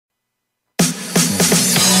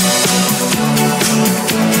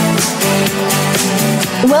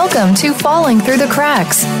Welcome to Falling Through the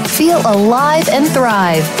Cracks. Feel alive and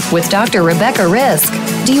thrive with Dr. Rebecca Risk.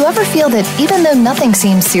 Do you ever feel that even though nothing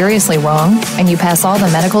seems seriously wrong and you pass all the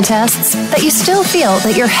medical tests, that you still feel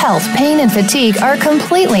that your health, pain, and fatigue are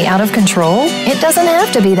completely out of control? It doesn't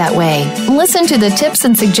have to be that way. Listen to the tips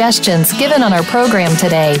and suggestions given on our program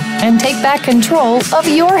today and take back control of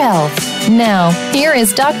your health. Now, here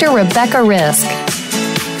is Dr. Rebecca Risk.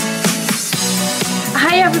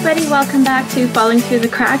 Hi everybody, welcome back to Falling Through the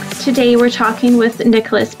Cracks. Today we're talking with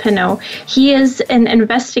Nicolas Pineault. He is an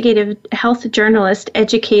investigative health journalist,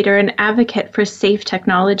 educator, and advocate for safe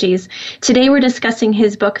technologies. Today we're discussing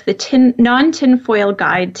his book, The Non-Tinfoil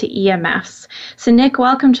Guide to EMFs. So Nick,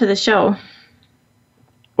 welcome to the show.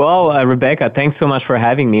 Well, Rebecca, thanks so much for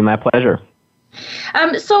having me. My pleasure.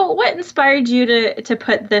 So what inspired you to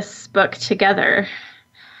put this book together?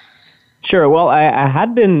 Sure. Well, I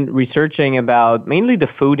had been researching about mainly the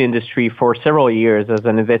food industry for several years as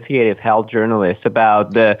an investigative health journalist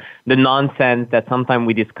about the nonsense that sometimes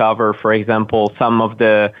we discover. For example, some of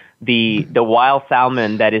the wild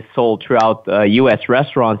salmon that is sold throughout U.S.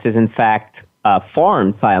 restaurants is in fact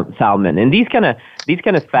farmed salmon, and these kind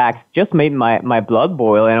of facts just made my blood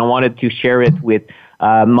boil, and I wanted to share it with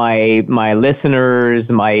my listeners,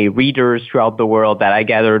 my readers throughout the world that I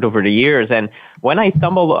gathered over the years. And when I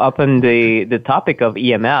stumbled upon the topic of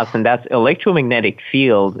EMFs, and that's electromagnetic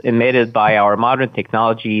fields emitted by our modern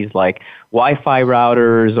technologies like Wi-Fi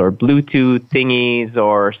routers or Bluetooth thingies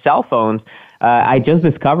or cell phones, I just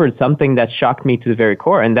discovered something that shocked me to the very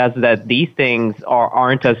core, and that's that these things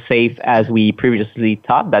aren't as safe as we previously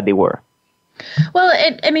thought that they were. Well,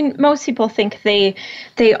 most people think they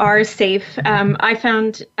are safe. I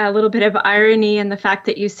found a little bit of irony in the fact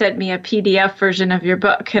that you sent me a PDF version of your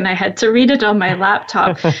book, and I had to read it on my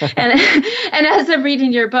laptop. and as I'm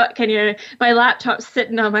reading your book, and my laptop's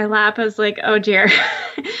sitting on my lap, I was like, oh dear.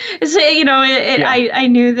 So I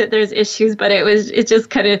knew that there's issues, but it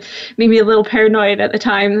just kind of made me a little paranoid at the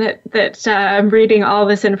time that I'm reading all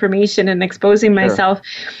this information and exposing myself.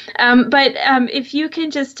 But if you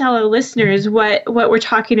can just tell our listeners what we're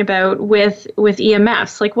talking about with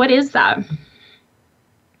EMFs, like what is that?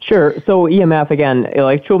 Sure. So EMF, again,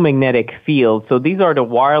 electromagnetic field. So these are the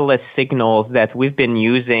wireless signals that we've been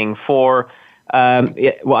using for,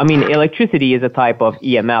 electricity is a type of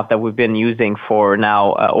EMF that we've been using for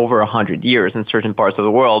now over 100 years in certain parts of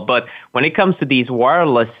the world. But when it comes to these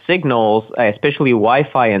wireless signals, especially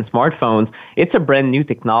Wi-Fi and smartphones, it's a brand new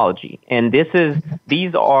technology. And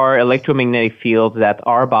these are electromagnetic fields that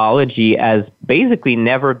our biology has basically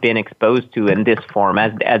never been exposed to in this form,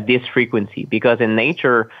 at this frequency. Because in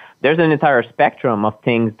nature, there's an entire spectrum of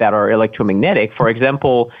things that are electromagnetic. For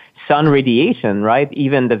example, sun radiation, right?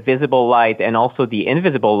 Even the visible light and also the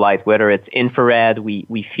invisible light, whether it's infrared,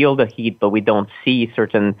 we feel the heat, but we don't see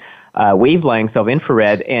certain wavelengths of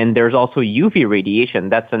infrared. And there's also UV radiation.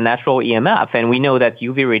 That's a natural EMF. And we know that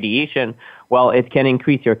UV radiation, well, it can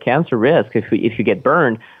increase your cancer risk if you get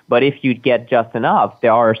burned. But if you get just enough,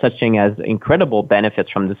 there are such things as incredible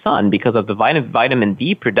benefits from the sun because of the vitamin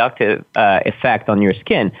D productive effect on your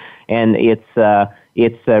skin. And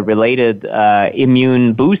it's related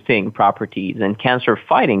immune boosting properties and cancer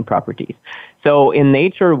fighting properties. So in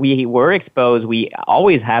nature, we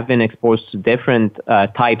always have been exposed to different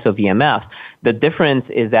types of EMFs. The difference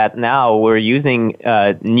is that now we're using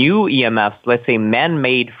new EMFs, let's say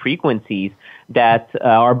man-made frequencies that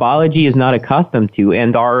our biology is not accustomed to,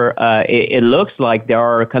 and it looks like there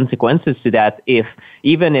are consequences to that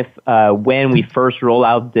even if when we first roll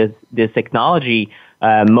out this technology,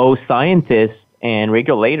 most scientists and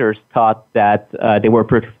regulators thought that they were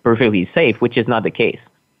perfectly safe, which is not the case.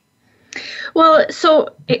 Well, so,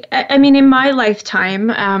 in my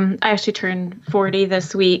lifetime, I actually turned 40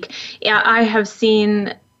 this week. Yeah, I have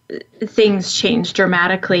seen things change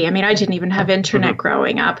dramatically. I didn't even have internet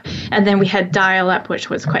growing up. And then we had dial-up, which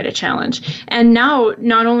was quite a challenge. And now,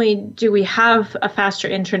 not only do we have a faster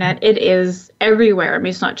internet, it is everywhere.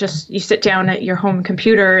 It's not just you sit down at your home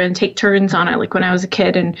computer and take turns on it, like when I was a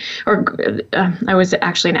kid, I was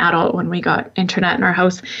actually an adult when we got internet in our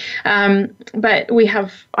house. But we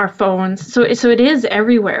have our phones. So it is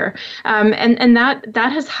everywhere. And that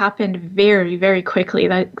has happened very, very quickly.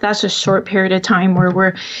 That's a short period of time where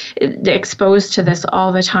we're exposed to this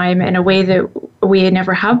all the time in a way that we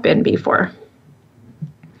never have been before.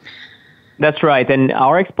 That's right. And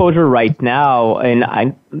our exposure right now, and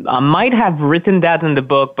I might have written that in the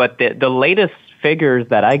book, but the latest figures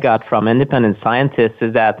that I got from independent scientists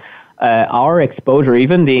is that our exposure,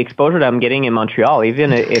 even the exposure that I'm getting in Montreal,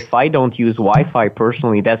 even if I don't use Wi-Fi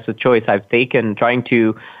personally, that's the choice I've taken, trying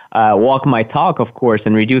to walk my talk, of course,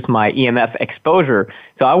 and reduce my EMF exposure.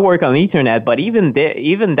 So I work on Ethernet, but even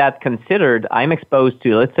that considered, I'm exposed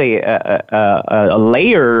to, let's say, a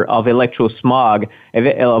layer of electrosmog,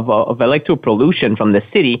 of electropollution from the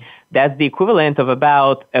city. That's the equivalent of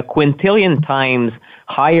about a quintillion times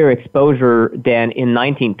higher exposure than in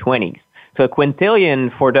 1920s. So a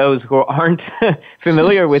quintillion, for those who aren't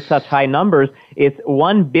familiar with such high numbers, is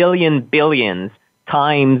 1 billion billions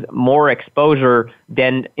times more exposure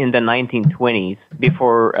than in the 1920s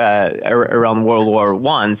before around World War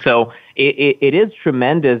I. So it is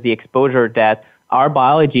tremendous, the exposure that our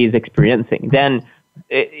biology is experiencing. Then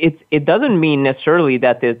it doesn't mean necessarily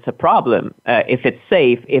that it's a problem if it's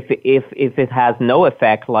safe, if it has no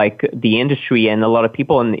effect like the industry and a lot of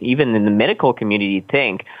people and even in the medical community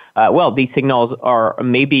think. Well, these signals are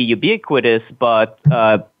maybe ubiquitous, but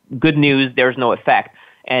good news, there's no effect.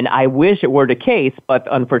 And I wish it were the case, but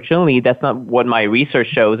unfortunately, that's not what my research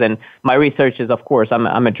shows. And my research is, of course,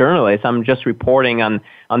 I'm a journalist. I'm just reporting on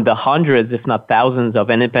the hundreds, if not thousands, of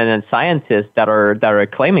independent scientists that are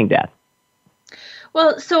claiming that.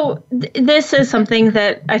 Well, so this is something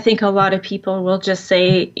that I think a lot of people will just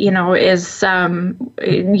say, is I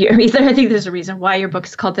think there's a reason why your book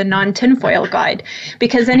is called the Non-Tinfoil Guide,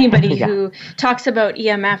 because anybody who talks about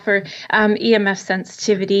EMF or EMF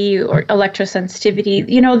sensitivity or electrosensitivity,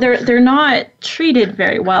 they're not treated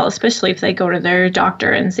very well, especially if they go to their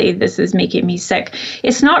doctor and say, this is making me sick.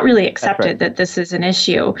 It's not really accepted that this is an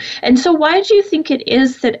issue. And so why do you think it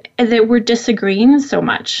is that we're disagreeing so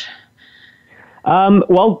much?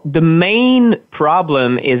 Well, the main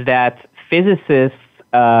problem is that physicists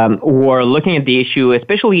who are looking at the issue,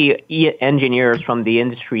 especially engineers from the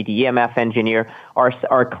industry, the EMF engineer,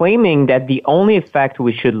 are claiming that the only effect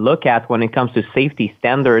we should look at when it comes to safety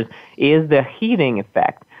standards is the heating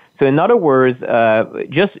effect. So in other words,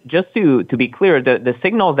 just to be clear, the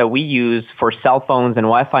signals that we use for cell phones and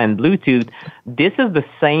Wi-Fi and Bluetooth, this is the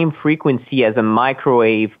same frequency as a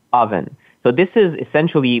microwave oven. So this is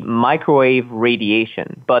essentially microwave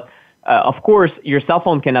radiation. But of course, your cell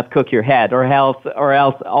phone cannot cook your head, or else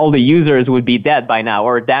all the users would be dead by now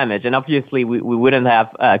or damaged. And obviously, we wouldn't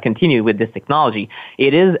have continued with this technology.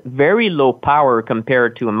 It is very low power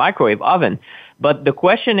compared to a microwave oven. But the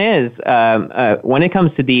question is, when it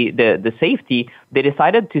comes to the safety, they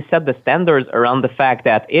decided to set the standards around the fact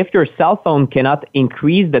that if your cell phone cannot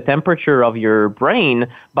increase the temperature of your brain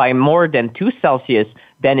by more than 2 Celsius,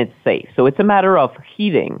 then it's safe. So it's a matter of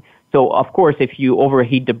heating. So, of course, if you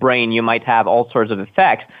overheat the brain, you might have all sorts of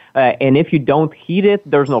effects. And if you don't heat it,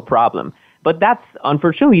 there's no problem. But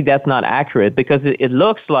unfortunately, that's not accurate, because it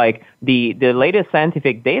looks like the latest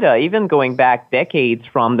scientific data, even going back decades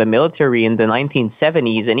from the military in the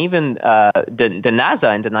 1970s and even the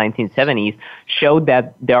NASA in the 1970s, showed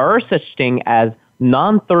that there are such things as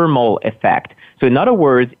non-thermal effect. So in other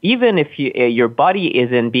words, even if your body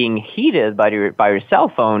isn't being heated by your cell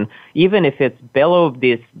phone, even if it's below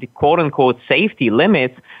the quote-unquote safety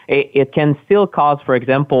limits, it can still cause, for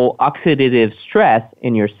example, oxidative stress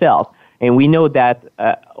in your cells. And we know that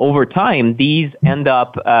over time, these end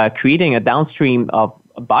up creating a downstream of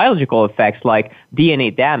biological effects like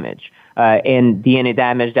DNA damage. And DNA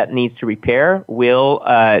damage that needs to repair will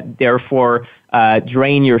therefore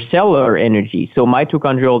drain your cellular energy. So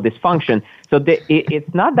mitochondrial dysfunction. So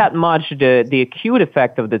it's not that much the acute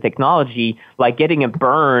effect of the technology, like getting a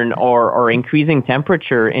burn or increasing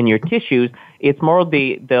temperature in your tissues. It's more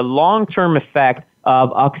the long-term effect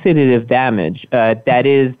of oxidative damage that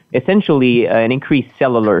is essentially an increased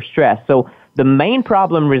cellular stress. So the main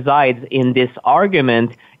problem resides in this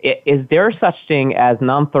argument: is there such thing as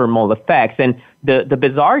non-thermal effects? And the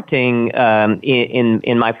bizarre thing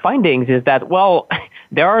in my findings is that, well,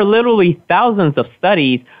 there are literally thousands of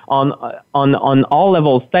studies on all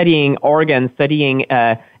levels, studying organs, studying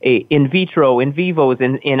in vitro, in vivos,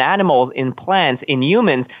 in animals, in plants, in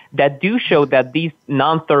humans, that do show that these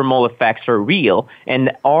non-thermal effects are real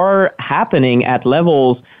and are happening at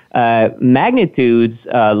levels, magnitudes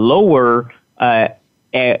lower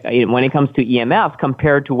when it comes to EMFs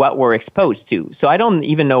compared to what we're exposed to. So I don't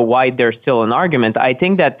even know why there's still an argument. I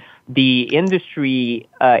think that the industry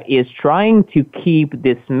is trying to keep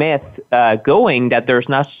this myth going that there's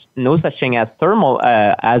no such thing as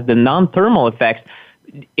as the non-thermal effects,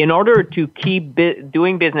 in order to keep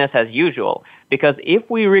doing business as usual. Because if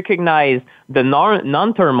we recognize the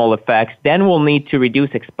non-thermal effects, then we'll need to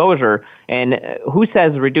reduce exposure. And who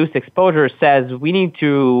says reduce exposure says we need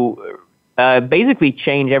to basically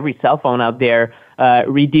change every cell phone out there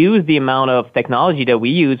reduce the amount of technology that we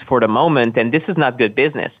use for the moment, and this is not good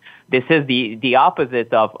business. This is the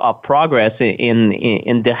opposite of progress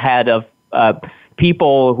in the head of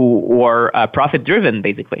people who are profit-driven,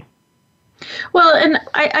 basically. Well, and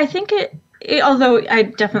I think although I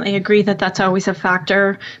definitely agree that that's always a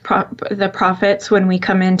factor, the profits when we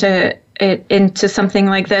come into something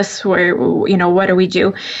like this, where, what do we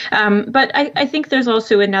do? But I think there's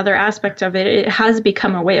also another aspect of it. It has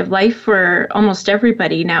become a way of life for almost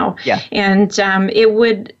everybody now. Yeah. And it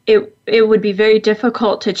would be very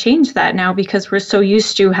difficult to change that now, because we're so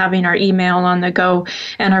used to having our email on the go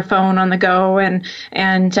and our phone on the go. And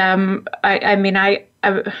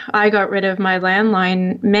I got rid of my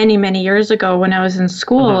landline many, many years ago when I was in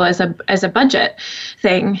school as a budget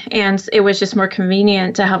thing, and it was just more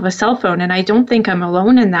convenient to have a cell phone. And I don't think I'm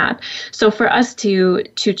alone in that. So for us to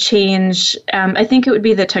change, I think it would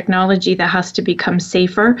be the technology that has to become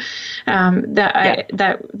safer.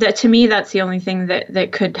 That to me, that's the only thing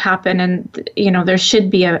that could happen, and there should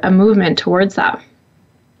be a movement towards that.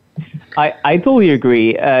 I totally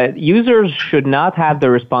agree. Users should not have the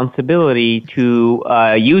responsibility to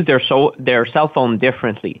use their cell phone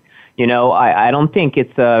differently. I don't think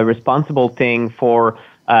it's a responsible thing for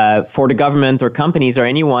the government or companies or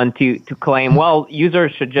anyone to claim, well,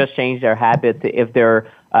 users should just change their habits if they're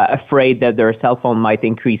afraid that their cell phone might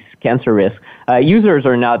increase cancer risk. Users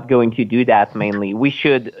are not going to do that mainly. We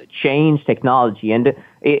should change technology. And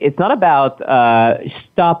it's not about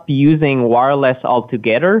stop using wireless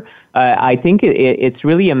altogether. I think it's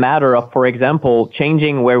really a matter of, for example,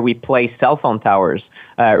 changing where we place cell phone towers,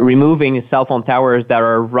 removing cell phone towers that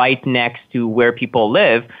are right next to where people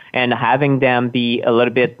live and having them be a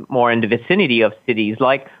little bit more in the vicinity of cities,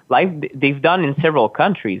 like they've done in several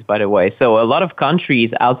countries, by the way. So a lot of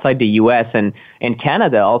countries outside the U.S. and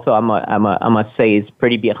Canada also, I must say, is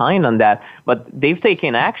pretty behind on that. But they've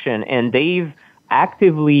taken action, and they've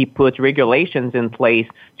actively put regulations in place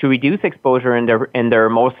to reduce exposure in their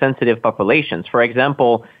most sensitive populations. For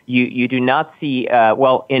example, you do not see,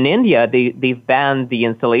 in India, they've banned the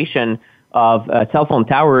installation of cell phone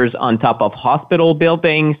towers on top of hospital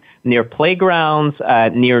buildings, near playgrounds,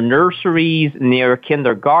 near nurseries, near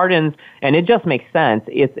kindergartens, and it just makes sense.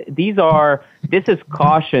 This is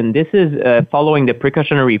caution. This is following the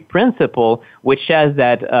precautionary principle, which says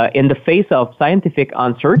that in the face of scientific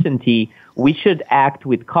uncertainty, we should act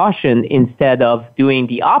with caution instead of doing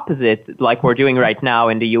the opposite, like we're doing right now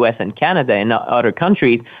in the U.S. and Canada and other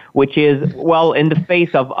countries, which is, well, in the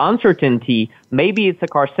face of uncertainty, maybe it's a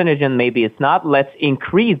carcinogen, maybe it's not. Let's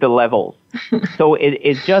increase the levels. So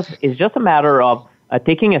it's just a matter of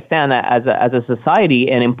taking a stand as a society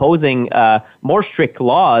and imposing more strict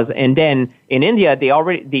laws. And then in India, they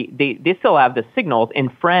still have the signals. In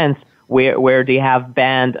France, where they have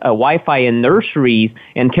banned Wi-Fi in nurseries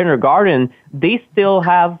and kindergarten, they still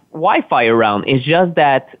have Wi-Fi around. It's just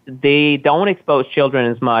that they don't expose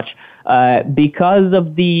children as much because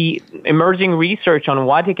of the emerging research on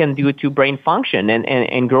what it can do to brain function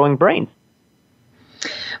and growing brains.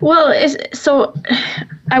 Well, so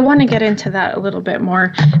I want to get into that a little bit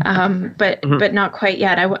more, but not quite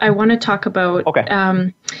yet. I want to talk about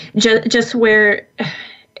just where.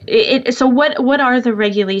 So what are the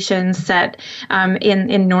regulations set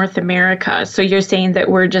in North America? So you're saying that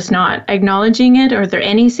we're just not acknowledging it? Are there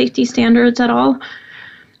any safety standards at all?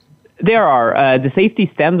 There are. The safety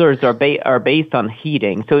standards are based on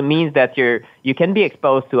heating. So it means that you can be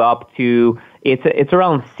exposed to up to it's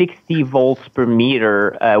around 60 volts per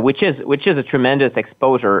meter, which is a tremendous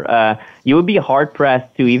exposure. You would be hard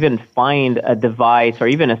pressed to even find a device or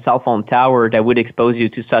even a cell phone tower that would expose you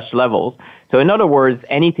to such levels. So in other words,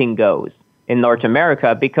 anything goes in North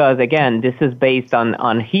America because, again, this is based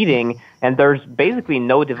on heating, and there's basically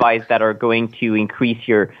no device that are going to increase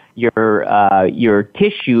your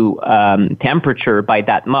tissue temperature by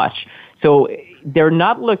that much. So they're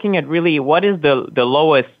not looking at really what is the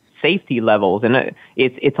lowest safety levels, and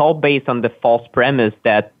it's all based on the false premise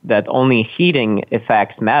that only heating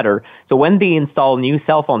effects matter. So when they install new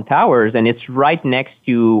cell phone towers and it's right next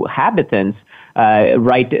to habitants,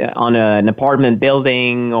 right on an apartment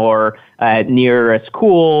building or near a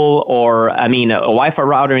school, or a Wi-Fi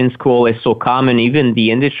router in school is so common, even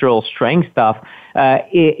the industrial strength stuff.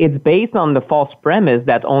 It's based on the false premise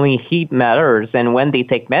that only heat matters, and when they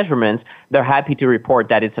take measurements, they're happy to report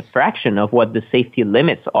that it's a fraction of what the safety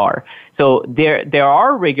limits are. So there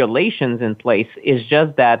are regulations in place. It's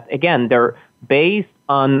just that, again, they're based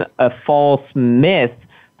on a false myth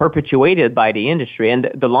perpetuated by the industry. And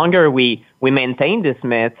the longer we maintain this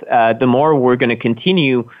myth, the more we're going to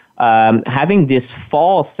continue having this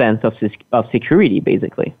false sense of security,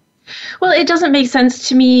 basically. Well, it doesn't make sense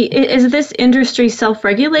to me. Is this industry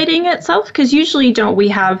self-regulating itself? Because usually don't we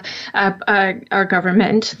have our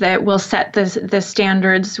government that will set the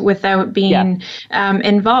standards without being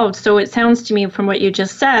involved? So it sounds to me from what you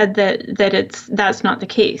just said that that's not the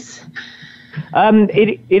case.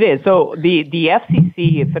 It is. So the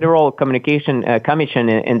FCC, Federal Communication Commission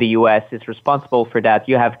in the U.S. is responsible for that.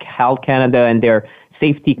 You have Health Canada and their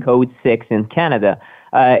Safety Code 6 in Canada.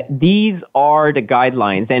 These are the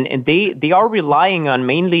guidelines, and they are relying on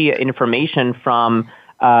mainly information from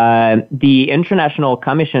the International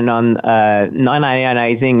Commission on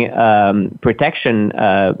Non-Ionizing Protection,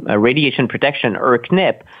 Radiation Protection,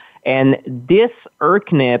 IRCNIP, and this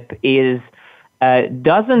IRCNIP is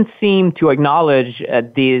doesn't seem to acknowledge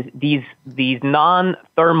these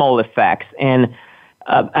non-thermal effects. And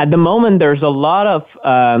at the moment, there's a lot of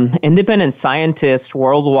independent scientists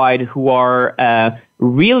worldwide who are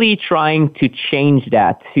really trying to change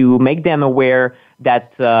that, to make them aware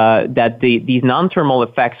that these non-thermal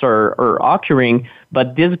effects are occurring.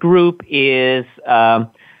 But this group is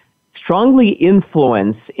strongly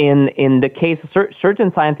influenced in the case.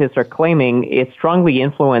 Certain scientists are claiming it's strongly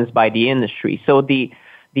influenced by the industry. So the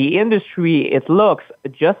industry, it looks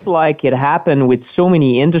just like it happened with so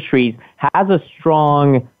many industries, has a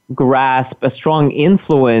strong grasp, a strong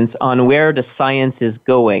influence on where the science is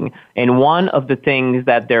going. And one of the things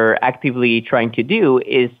that they're actively trying to do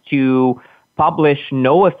is to publish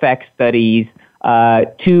no effect studies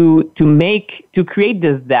to create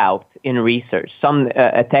this doubt in research.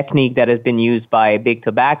 A technique that has been used by big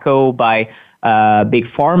tobacco, by big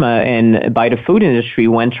pharma, and by the food industry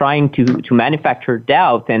when trying to manufacture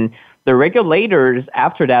doubt. And the regulators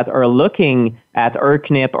after that are looking at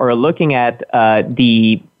IRCNIP, or looking at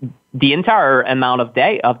the entire amount of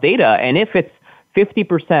data. And if it's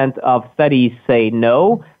 50% of studies say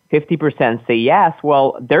no, 50% say yes,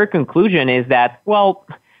 well, their conclusion is that, well,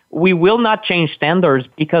 we will not change standards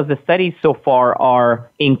because the studies so far are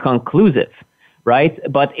inconclusive, right?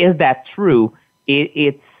 But is that true?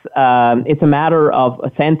 It's a matter of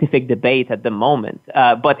a scientific debate at the moment.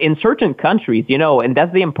 But in certain countries, and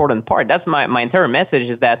that's the important part. That's my entire message,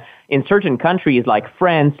 is that in certain countries like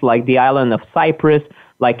France, like the island of Cyprus,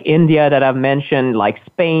 like India that I've mentioned, like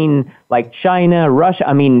Spain, like China, Russia,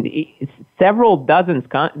 several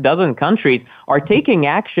dozen countries are taking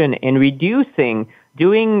action and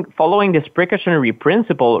following this precautionary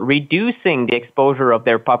principle, reducing the exposure of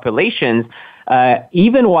their populations,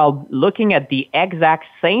 even while looking at the exact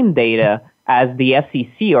same data as the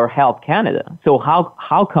FCC or Health Canada. So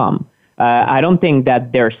how come? I don't think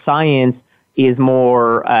that their science is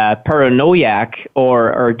more paranoiac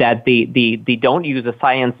or that they don't use a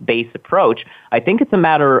science-based approach. I think it's a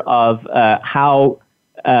matter of how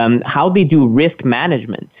they do risk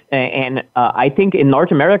management. And I think in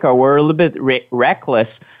North America, we're a little bit reckless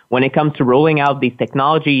when it comes to rolling out these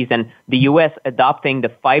technologies, and the U.S. adopting the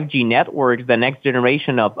 5G networks, the next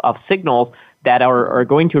generation of signals that are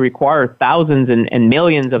going to require thousands and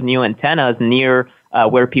millions of new antennas near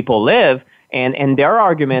where people live. And their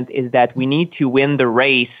argument is that we need to win the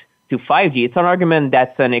race to 5G. It's an argument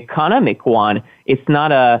that's an economic one. It's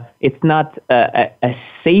not a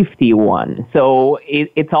safety one. So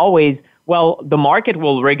it's always, well, the market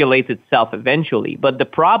will regulate itself eventually. But the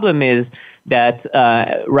problem is that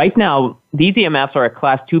right now, these EMFs are a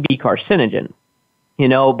class 2B carcinogen,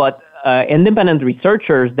 but independent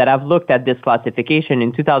researchers that have looked at this classification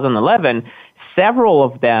in 2011, several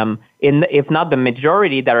of them, if not the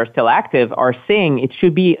majority that are still active, are saying it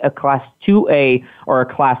should be a class 2A or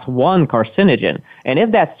a class 1 carcinogen. And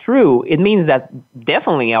if that's true, it means that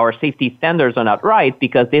definitely our safety standards are not right,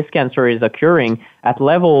 because this cancer is occurring at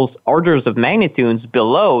levels, orders of magnitudes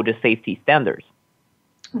below the safety standards.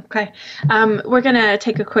 Okay. We're going to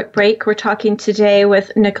take a quick break. We're talking today with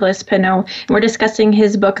Nicolas Pineault, and we're discussing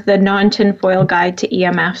his book, The Non-Tinfoil Guide to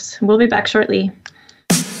EMFs. We'll be back shortly.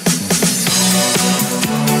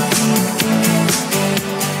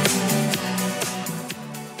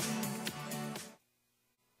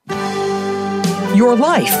 Your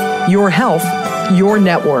life, your health, your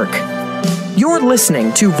network. You're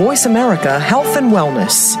listening to Voice America Health and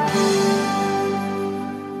Wellness.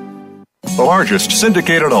 The largest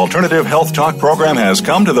syndicated alternative health talk program has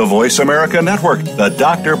come to the Voice America Network. The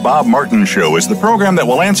Dr. Bob Martin Show is the program that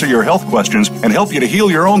will answer your health questions and help you to heal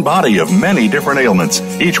your own body of many different ailments.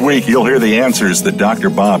 Each week, you'll hear the answers that Dr.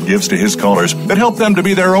 Bob gives to his callers that help them to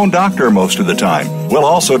be their own doctor most of the time. We'll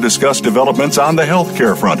also discuss developments on the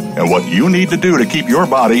healthcare front and what you need to do to keep your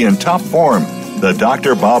body in top form. The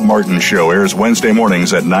Dr. Bob Martin Show airs Wednesday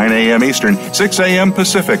mornings at 9 a.m. Eastern, 6 a.m.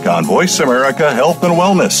 Pacific on Voice America Health and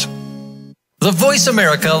Wellness. The Voice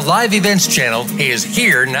America Live Events channel is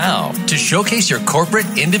here now to showcase your corporate,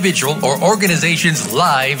 individual, or organization's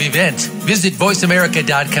live event. Visit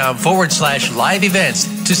voiceamerica.com/live events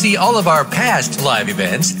to see all of our past live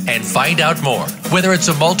events and find out more. Whether it's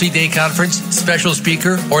a multi-day conference, special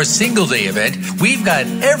speaker, or single-day event, we've got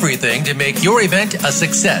everything to make your event a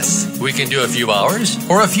success. We can do a few hours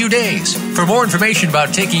or a few days. For more information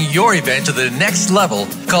about taking your event to the next level,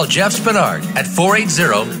 call Jeff Spinard at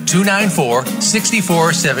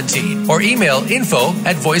 480-294-6417 or email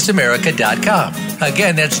info@voiceamerica.com.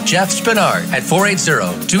 Again, that's Jeff Spinard at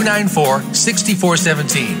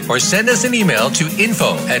 480-294-6417 or send us an email to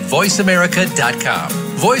info@voiceamerica.com.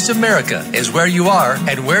 Voice America is where you are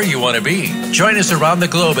and where you want to be. Join us around the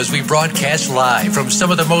globe as we broadcast live from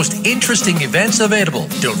some of the most interesting events available.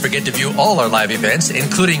 Don't forget to view all our live events,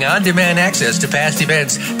 including on-demand access to past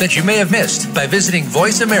events that you may have missed by visiting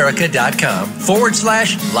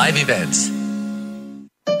voiceamerica.com/live events.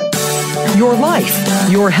 Your life,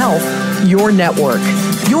 your health, your network.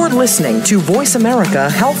 You're listening to Voice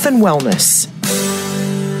America Health and Wellness.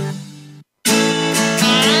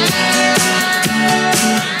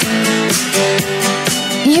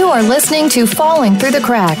 You are listening to Falling Through the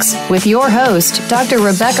Cracks with your host, Dr.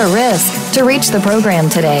 Rebecca Risk. To reach the program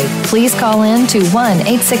today, please call in to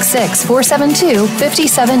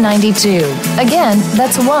 1-866-472-5792. Again,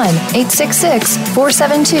 that's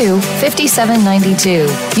 1-866-472-5792.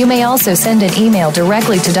 You may also send an email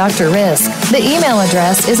directly to Dr. Risk. The email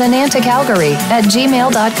address is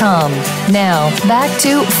anantacalgary@gmail.com. Now, back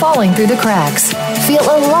to Falling Through the Cracks. Feel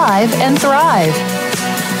alive and thrive.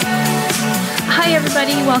 Hi,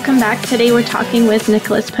 everybody. Welcome back. Today we're talking with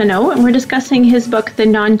Nicolas Pineault, and we're discussing his book, The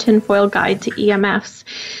Non-Tinfoil Guide to EMFs.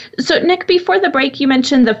 So, Nick, before the break, you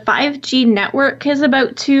mentioned the 5G network is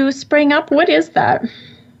about to spring up. What is that?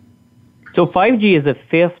 So 5G is the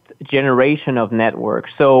fifth generation of networks.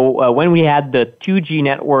 So when we had the 2G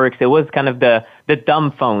networks, it was kind of the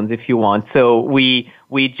dumb phones, if you want. So we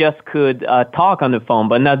just could talk on the phone,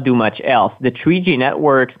 but not do much else. The 3G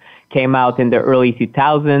networks came out in the early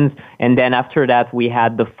 2000s, and then after that we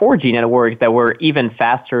had the 4G networks that were even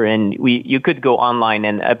faster, and you could go online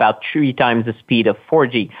and about 3 times the speed of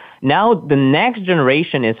 4G. Now the next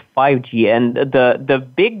generation is 5G, and the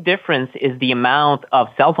big difference is the amount of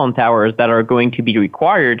cell phone towers that are going to be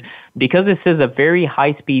required, because this is a very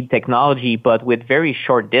high-speed technology but with very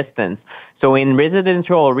short distance. So in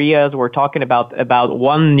residential areas, we're talking about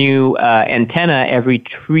one new antenna every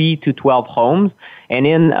 3 to 12 homes. And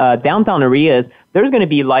in downtown areas, there's going to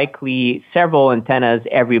be likely several antennas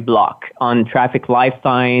every block on traffic light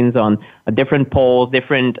signs, on different poles,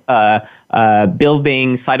 different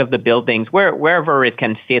buildings, side of the buildings, wherever it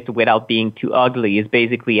can fit without being too ugly. Is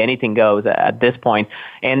basically anything goes at this point.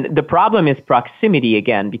 And the problem is proximity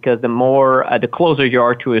again, because the closer you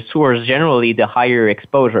are to a source, generally the higher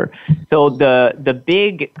exposure. So the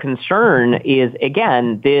big concern is,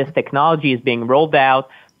 again, this technology is being rolled out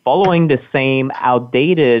following the same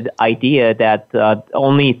outdated idea that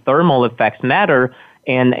only thermal effects matter,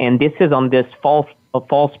 and this is on this false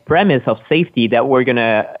premise of safety that we're going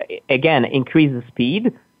to, again, increase the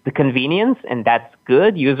speed, the convenience, and that's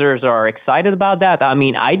good. Users are excited about that. I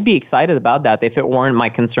mean, I'd be excited about that if it weren't my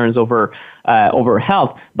concerns over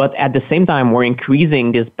health, but at the same time, we're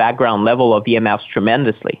increasing this background level of EMFs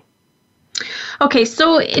tremendously. Okay,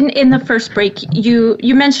 so in the first break,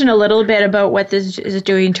 you mentioned a little bit about what this is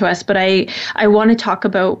doing to us, but I want to talk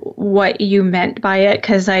about what you meant by it,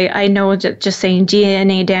 because I know that just saying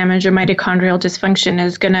DNA damage or mitochondrial dysfunction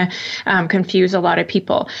is going to confuse a lot of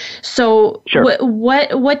people. So sure.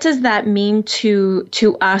 What does that mean to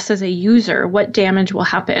us as a user? What damage will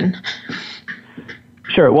happen?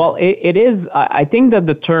 Sure. Well, it is. I think that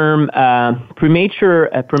the term premature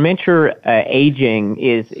aging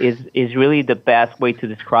is really the best way to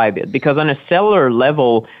describe it, because on a cellular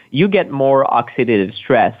level, you get more oxidative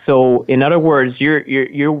stress. So, in other words,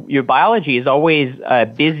 your biology is always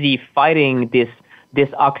busy fighting this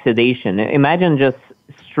oxidation. Imagine just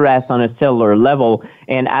stress on a cellular level,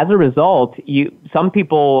 and as a result, some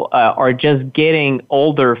people are just getting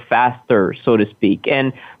older faster, so to speak.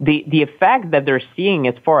 And the effect that they're seeing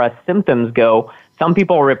as far as symptoms go, some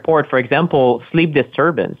people report, for example, sleep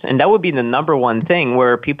disturbance, and that would be the number one thing,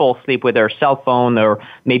 where people sleep with their cell phone or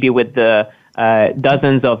maybe with the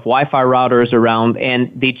dozens of Wi-Fi routers around,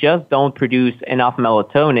 and they just don't produce enough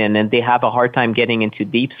melatonin, and they have a hard time getting into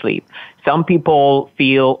deep sleep. Some people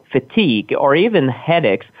feel fatigue or even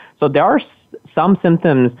headaches. So there are some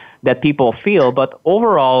symptoms that people feel, but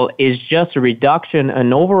overall is just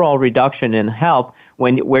an overall reduction in health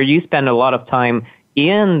where you spend a lot of time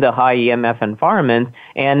in the high EMF environment.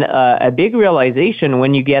 And a big realization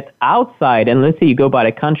when you get outside, and let's say you go by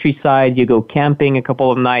the countryside, you go camping a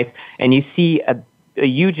couple of nights, and you see a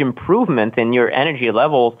huge improvement in your energy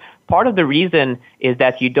levels. Part of the reason is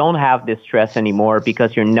that you don't have this stress anymore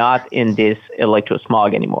because you're not in this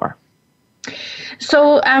electrosmog anymore.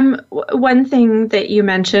 So one thing that you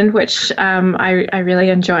mentioned, which I really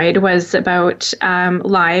enjoyed, was about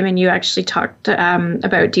Lyme, and you actually talked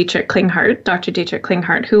about Dietrich Klinghardt, Dr. Dietrich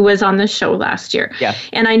Klinghardt, who was on the show last year. Yeah.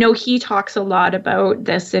 And I know he talks a lot about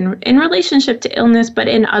this in relationship to illness, but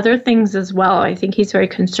in other things as well. I think he's very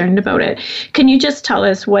concerned about it. Can you just tell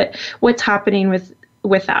us what's happening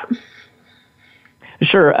with that?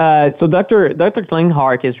 Sure. So Dr.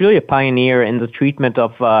 Klinghardt is really a pioneer in the treatment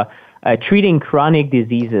of treating chronic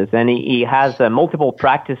diseases, and he has multiple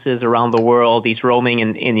practices around the world. He's roaming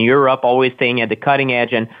in Europe, always staying at the cutting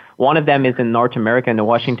edge, and one of them is in North America, in the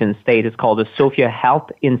Washington State. It's called the Sophia Health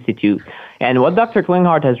Institute. And what Dr.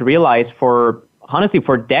 Klinghardt has realized for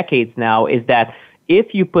decades now is that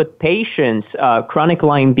if you put patients, chronic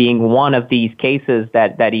Lyme being one of these cases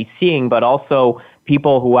that he's seeing, but also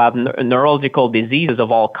people who have neurological diseases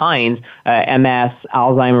of all kinds, MS,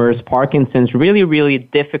 Alzheimer's, Parkinson's, really, really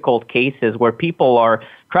difficult cases where people are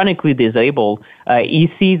chronically disabled, he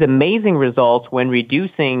sees amazing results when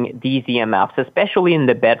reducing these EMFs, especially in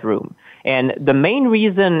the bedroom. And the main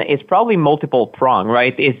reason is probably multiple prong,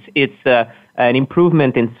 right? It's an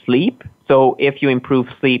improvement in sleep. So if you improve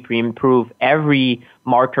sleep, you improve every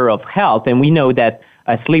marker of health. And we know that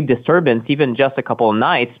sleep disturbance, even just a couple of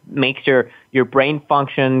nights, makes your brain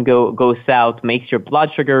function go south, makes your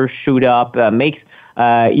blood sugar shoot up, makes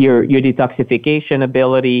your detoxification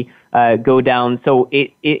ability go down. So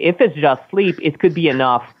if it's just sleep, it could be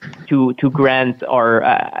enough to grant, or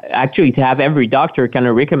actually to have every doctor kind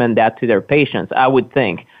of recommend that to their patients, I would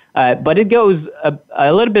think. But it goes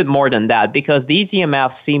a little bit more than that, because these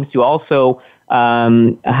EMFs seems to also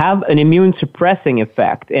have an immune suppressing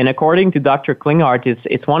effect. And according to Dr. Klinghardt,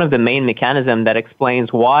 it's one of the main mechanisms that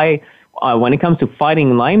explains why, when it comes to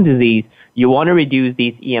fighting Lyme disease, you want to reduce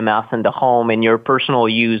these EMFs in the home and your personal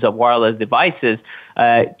use of wireless devices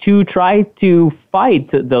to try to fight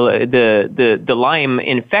the Lyme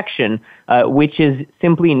infection, which is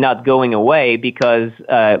simply not going away, because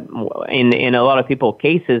in a lot of people's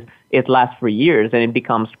cases, it lasts for years and it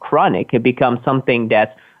becomes chronic. It becomes something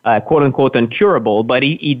that's quote unquote incurable. But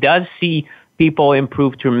he does see people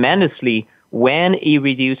improve tremendously when he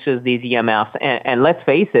reduces these EMFs. And let's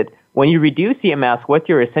face it, when you reduce EMFs, what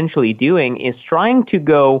you're essentially doing is trying to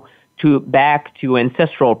go back to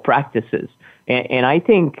ancestral practices. And I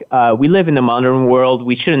think we live in the modern world.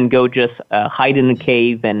 We shouldn't go just hide in a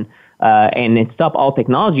cave and stop all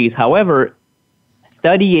technologies. However,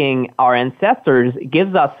 studying our ancestors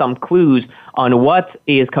gives us some clues on what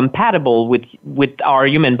is compatible with our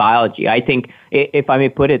human biology. I think, if I may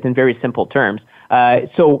put it in very simple terms.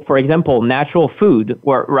 So, for example, natural food,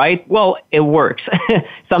 right? Well, it works.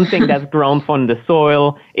 Something that's grown from the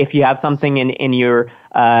soil. If you have something in your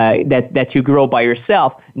that you grow by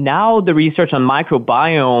yourself. Now, the research on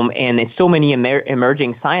microbiome and so many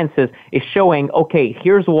emerging sciences is showing, okay,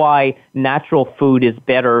 here's why natural food is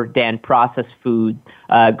better than processed food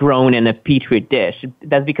grown in a petri dish.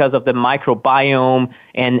 That's because of the microbiome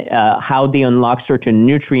and how they unlock certain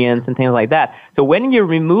nutrients and things like that. So when you're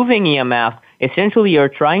removing EMFs, essentially you're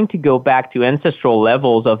trying to go back to ancestral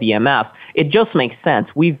levels of EMFs. It just makes sense.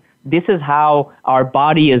 This is how our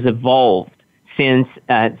body has evolved since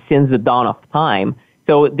the dawn of time.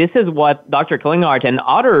 So this is what Dr. Klinghardt and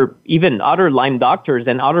other Lyme doctors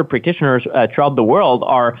and other practitioners throughout the world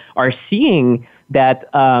are seeing, that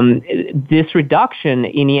this reduction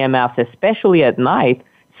in EMFs, especially at night,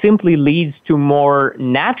 simply leads to more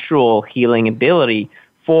natural healing ability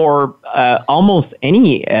for almost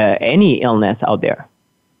any illness out there.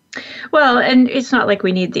 Well, and it's not like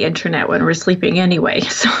we need the internet when we're sleeping anyway.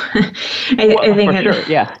 So I think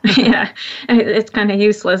yeah, it's kind of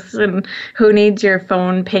useless. And who needs your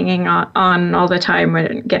phone pinging on all the time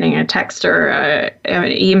when getting a text or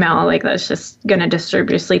an email? Like, that's just going to disturb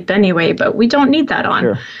your sleep anyway. But we don't need that on.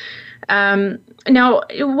 Sure. Now,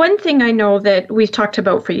 one thing I know that we've talked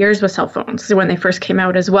about for years with cell phones, when they first came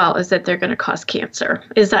out as well, is that they're going to cause cancer.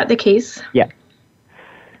 Is that the case? Yeah.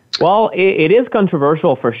 Well, it is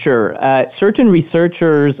controversial for sure. Certain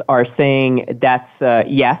researchers are saying that's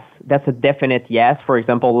yes, that's a definite yes. For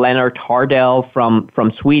example, Leonard Hardell from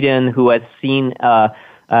Sweden, who has seen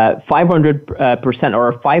 500% or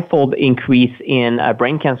a fivefold increase in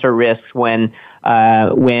brain cancer risks when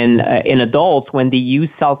in adults when they use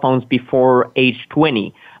cell phones before age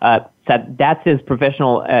 20. That's his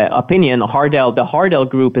professional opinion. The Hardell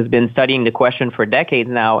group has been studying the question for decades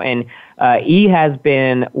now, and he has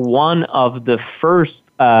been one of the first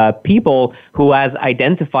people who has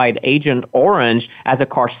identified Agent Orange as a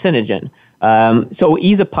carcinogen. So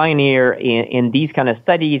he's a pioneer in these kind of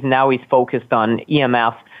studies. Now he's focused on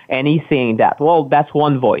EMFs, and he's saying that. Well, that's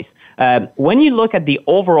one voice. When you look at the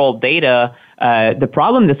overall data, the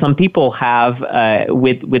problem that some people have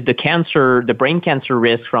with the brain cancer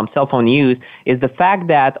risk from cell phone use is the fact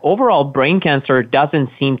that overall brain cancer doesn't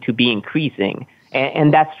seem to be increasing,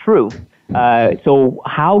 and that's true. So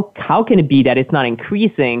how can it be that it's not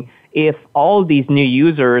increasing if all these new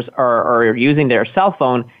users are using their cell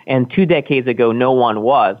phone, and 2 decades ago no one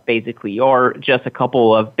was, basically, or just a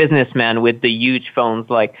couple of businessmen with the huge phones?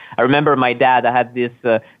 Like, I remember my dad had this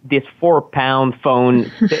 4-pound phone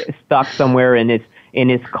stuck somewhere in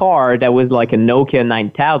his car that was like a Nokia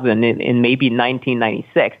 9000 in maybe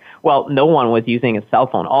 1996. Well, no one was using a cell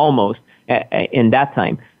phone almost in that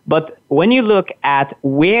time. But when you look at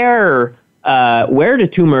where the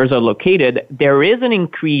tumors are located, there is an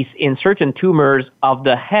increase in certain tumors of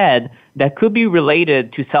the head that could be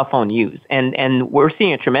related to cell phone use. And we're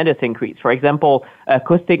seeing a tremendous increase. For example,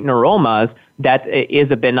 acoustic neuromas, that is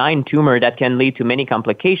a benign tumor that can lead to many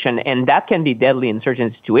complications, and that can be deadly in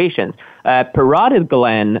certain situations. Parotid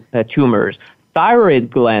gland tumors, thyroid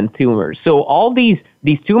gland tumors. So all these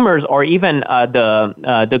tumors, or even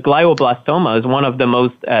the glioblastoma, is one of the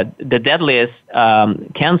most the deadliest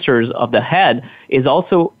cancers of the head, is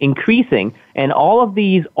also increasing. And all of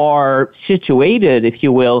these are situated, if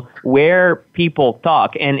you will, where people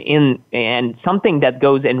talk. And something that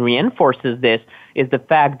goes and reinforces this is the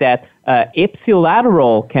fact that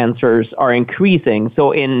ipsilateral cancers are increasing.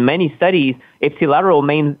 So in many studies, ipsilateral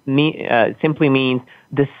simply means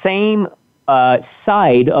the same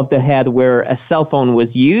side of the head where a cell phone was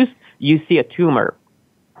used, you see a tumor.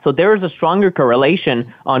 So there is a stronger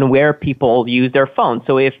correlation on where people use their phone.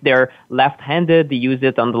 So if they're left-handed, they use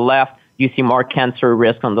it on the left, you see more cancer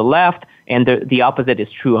risk on the left, and the opposite is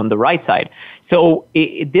true on the right side. So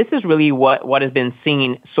this is really what has been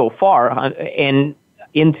seen so far. And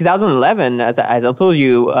in 2011, as I told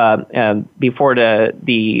you before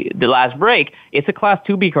the last break, it's a class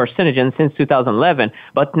 2B carcinogen since 2011.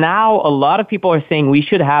 But now a lot of people are saying we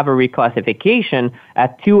should have a reclassification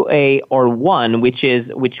at 2A or 1,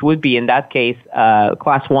 which would be in that case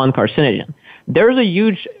class 1 carcinogen. There's a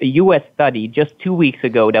huge U.S. study just 2 weeks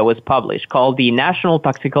ago that was published called the National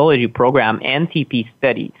Toxicology Program NTP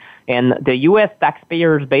study. And the U.S.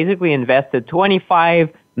 taxpayers basically invested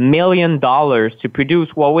 $25 million to produce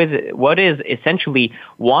what is essentially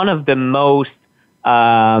one of the most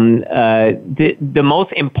the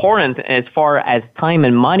most important as far as time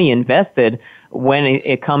and money invested when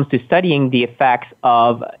it comes to studying the effects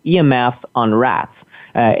of EMFs on rats.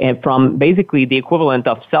 And from basically the equivalent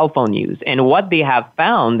of cell phone use. And what they have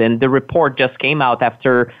found, and the report just came out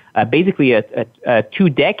after basically a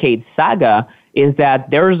 2-decade saga, is that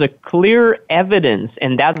there is a clear evidence,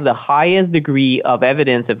 and that's the highest degree of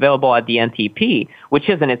evidence available at the NTP, which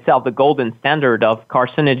is in itself the golden standard of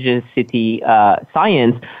carcinogenicity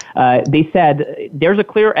science. They said there's a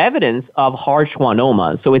clear evidence of heart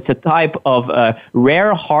schwannomas. So it's a type of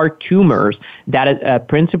rare heart tumors that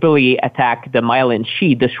principally attack the myelin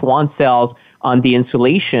sheath, the Schwann cells on the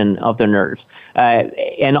insulation of the nerves.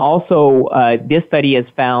 And also, this study has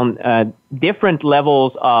found different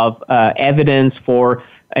levels of evidence for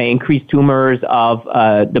increased tumors of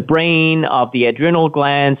the brain, of the adrenal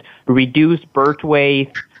glands, reduced birth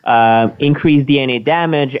weight, increased DNA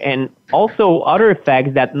damage, and also other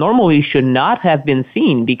effects that normally should not have been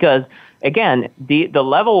seen because, again, the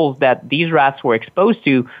levels that these rats were exposed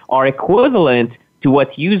to are equivalent to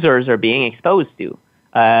what users are being exposed to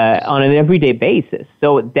on an everyday basis.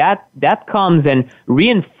 So that comes and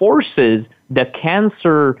reinforces the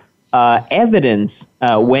cancer evidence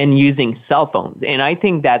when using cell phones. And I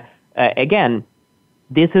think that, again,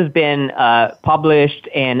 this has been published,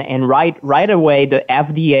 and right away, the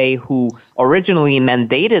FDA, who originally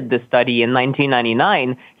mandated the study in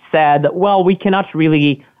 1999, said, well, we cannot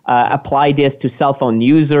really apply this to cell phone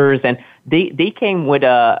users. And they came with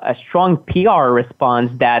a strong PR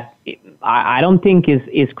response that I don't think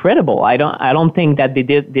is credible. I don't think that they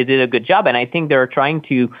did a good job, and I think they're trying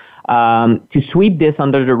to sweep this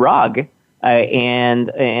under the rug.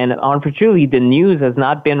 And unfortunately, the news has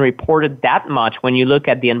not been reported that much when you look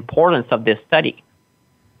at the importance of this study.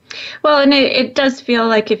 Well, and it does feel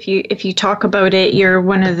like if you talk about it, you're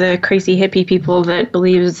one of the crazy hippie people that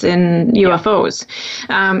believes in UFOs,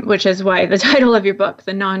 which is why the title of your book,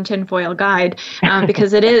 The Non-Tinfoil Guide,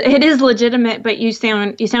 because it is legitimate, but you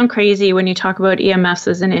sound crazy when you talk about EMFs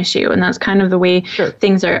as an issue, and that's kind of the way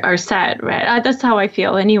things are set, right? That's how I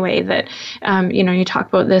feel anyway. That you talk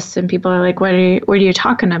about this, and people are like, "What are you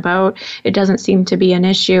talking about? It doesn't seem to be an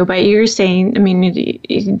issue." But you're saying, I mean,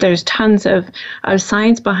 there's tons of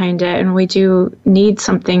science behind it, and we do need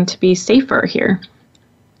something to be safer here.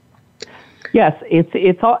 Yes,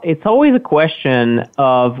 it's always a question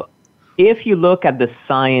of, if you look at the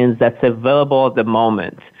science that's available at the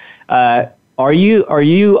moment, are you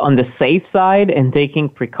on the safe side and taking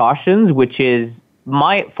precautions, which is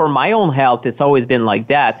for my own health, it's always been like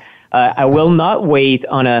that. I will not wait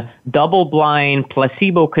on a double-blind,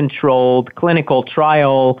 placebo-controlled clinical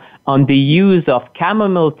trial on the use of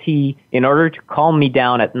chamomile tea in order to calm me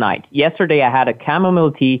down at night. Yesterday, I had a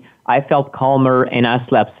chamomile tea. I felt calmer and I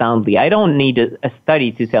slept soundly. I don't need a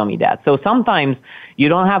study to tell me that. So sometimes you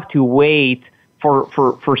don't have to wait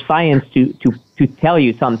for science to tell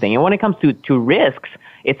you something. And when it comes to risks,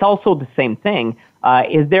 it's also the same thing.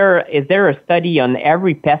 Is there a study on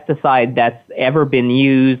every pesticide that's ever been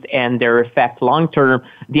used and their effect long term?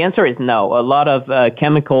 The answer is no. A lot of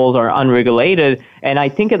chemicals are unregulated, and I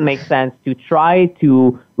think it makes sense to try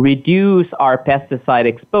to reduce our pesticide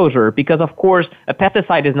exposure, because of course a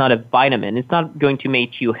pesticide is not a vitamin. It's not going to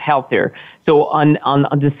make you healthier. So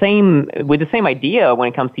with the same idea when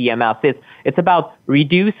it comes to EMFs, it's about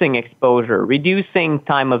reducing exposure, reducing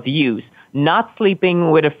time of use. Not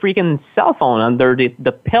sleeping with a freaking cell phone under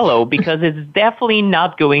the pillow, because it's definitely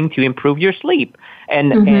not going to improve your sleep.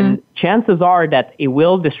 And chances are that it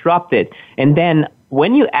will disrupt it. And then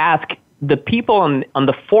when you ask the people on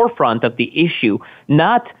the forefront of the issue,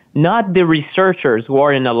 not the researchers who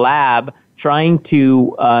are in a lab trying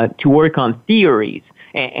to work on theories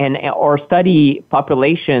or study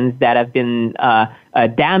populations that have been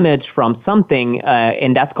damaged from something,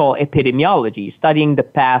 and that's called epidemiology, studying the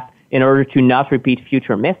past in order to not repeat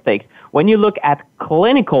future mistakes. When you look at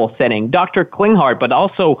clinical setting, Dr. Klinghardt, but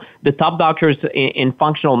also the top doctors in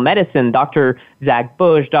functional medicine, Dr. Zach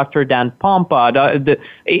Bush, Dr. Dan Pompa,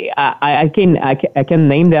 I can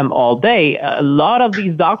name them all day. A lot of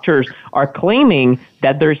these doctors are claiming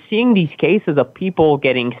that they're seeing these cases of people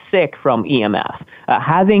getting sick from EMF,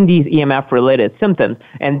 having these EMF-related symptoms.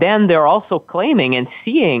 And then they're also claiming and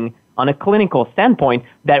seeing on a clinical standpoint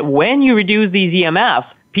that when you reduce these EMFs,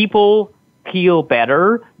 people heal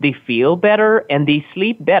better, they feel better, and they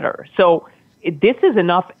sleep better. So this is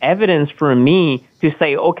enough evidence for me to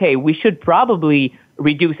say, okay, we should probably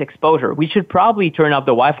reduce exposure. We should probably turn off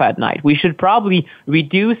the Wi-Fi at night. We should probably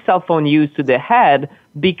reduce cell phone use to the head,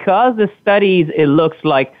 because the studies, it looks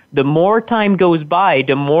like the more time goes by,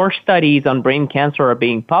 the more studies on brain cancer are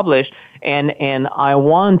being published. And I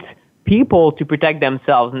want people to protect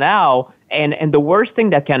themselves now. And the worst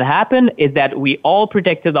thing that can happen is that we all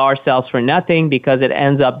protected ourselves for nothing, because it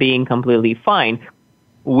ends up being completely fine,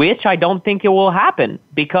 which I don't think it will happen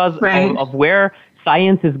because of where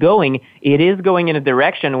science is going. It is going in a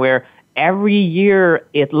direction where every year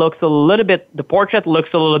it looks the portrait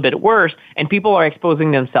looks a little bit worse, and people are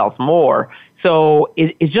exposing themselves more. So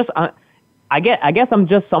it's just, I guess I'm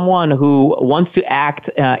just someone who wants to act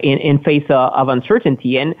in face of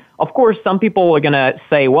uncertainty. And of course, some people are going to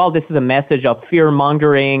say, well, this is a message of fear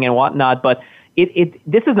mongering and whatnot, but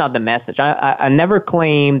this is not the message. I never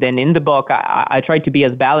claimed, and in the book, I tried to be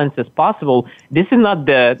as balanced as possible. This is not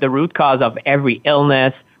the root cause of every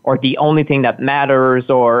illness or the only thing that matters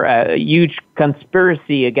or a huge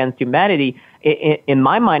conspiracy against humanity. In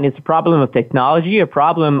my mind, it's a problem of technology, a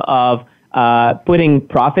problem of putting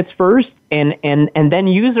profits first, and then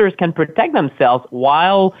users can protect themselves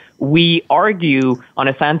while we argue on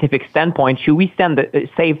a scientific standpoint. Should we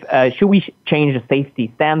should we change the safety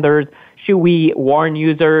standards? Should we warn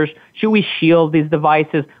users? Should we shield these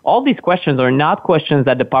devices? All these questions are not questions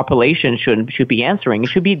that the population should be answering. It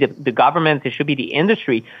should be the government. It should be the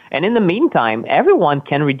industry. And in the meantime, everyone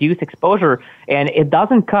can reduce exposure, and it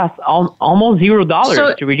doesn't cost almost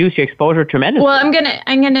 $0 to reduce your exposure tremendously. Well, I'm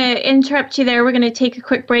gonna interrupt you there. We're gonna take a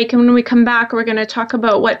quick break, and when we come back, we're gonna talk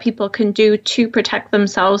about what people can do to protect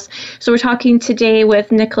themselves. So we're talking today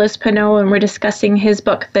with Nicolas Pineault, and we're discussing his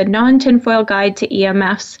book, The Non-Tinfoil Guide to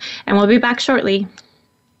EMFs, and we'll be back shortly.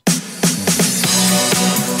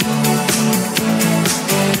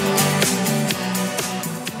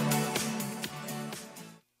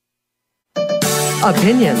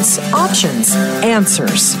 Opinions, options,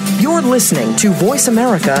 answers. You're listening to Voice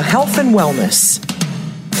America Health and Wellness.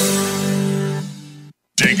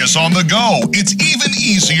 Take us on the go. It's even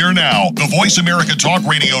easier now. The Voice America Talk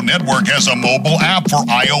Radio Network has a mobile app for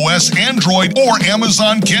iOS, Android, or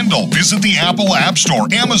Amazon Kindle. Visit the Apple App Store,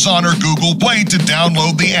 Amazon, or Google Play to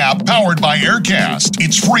download the app powered by Aircast.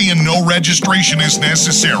 It's free and no registration is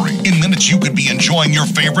necessary. In minutes, you could be enjoying your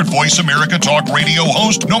favorite Voice America Talk Radio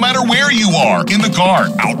host no matter where you are, in the car,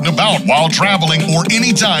 out and about, while traveling, or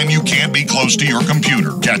anytime you can't be close to your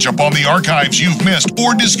computer. Catch up on the archives you've missed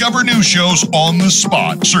or discover new shows on the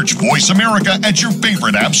spot. Search Voice America at your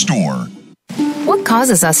favorite app store. What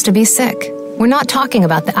causes us to be sick? We're not talking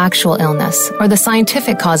about the actual illness or the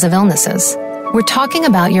scientific cause of illnesses. We're talking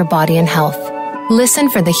about your body and health. Listen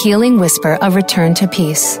for the healing whisper of return to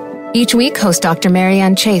peace. Each week, host Dr.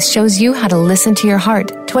 Marianne Chase shows you how to listen to your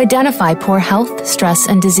heart to identify poor health, stress,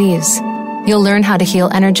 and disease. You'll learn how to heal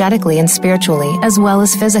energetically and spiritually, as well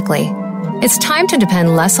as physically. It's time to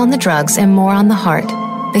depend less on the drugs and more on the heart.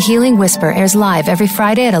 The Healing Whisper airs live every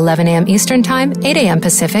Friday at 11 a.m. Eastern Time, 8 a.m.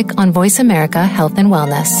 Pacific on Voice America Health and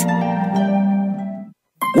Wellness.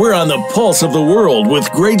 We're on the pulse of the world with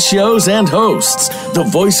great shows and hosts. The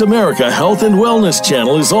Voice America Health and Wellness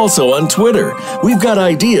channel is also on Twitter. We've got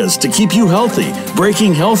ideas to keep you healthy,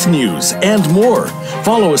 breaking health news, and more.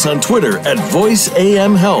 Follow us on Twitter at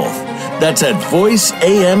VoiceAMHealth. That's at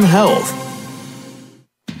VoiceAMHealth.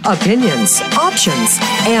 Opinions, options,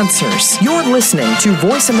 answers. You're listening to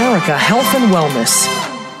Voice America Health and Wellness.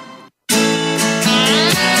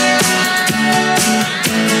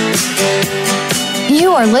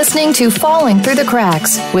 You are listening to Falling Through the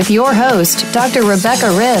Cracks with your host, Dr. Rebecca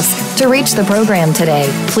Risk. To reach the program today,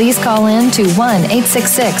 please call in to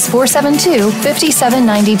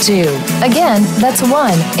 1-866-472-5792. Again, that's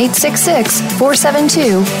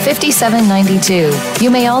 1-866-472-5792. You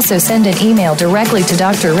may also send an email directly to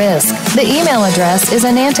Dr. Risk. The email address is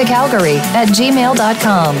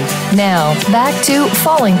anantacalgary@gmail.com. Now, back to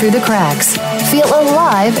Falling Through the Cracks. Feel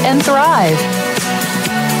alive and thrive.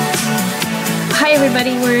 Hi,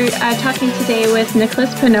 everybody. We're talking today with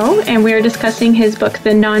Nicolas Pineault, and we're discussing his book,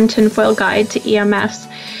 The Non-Tinfoil Guide to EMFs.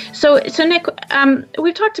 So Nick,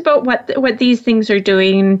 we've talked about what these things are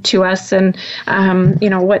doing to us and,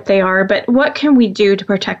 what they are, but what can we do to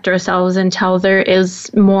protect ourselves until there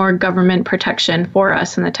is more government protection for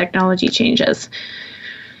us and the technology changes?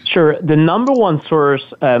 Sure. The number one source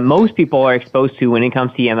most people are exposed to when it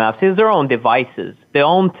comes to EMFs is their own devices.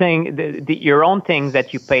 Your own things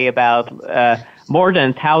that you pay about more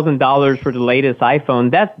than $1,000 for the latest iPhone.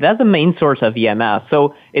 That's the main source of EMF.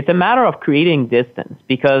 So it's a matter of creating distance,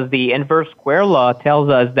 because the inverse square law tells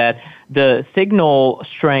us that the signal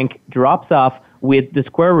strength drops off with the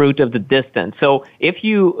square root of the distance. So if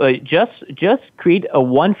you just create a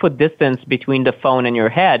 1 foot distance between the phone and your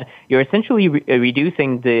head, you're essentially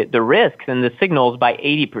reducing the risks and the signals by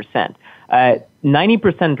 80%.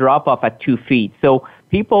 90% drop off at 2 feet. So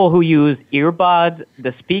people who use earbuds,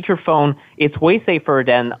 the speakerphone, it's way safer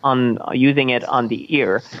than on using it on the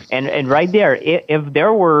ear. And right there, if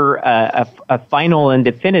there were a final and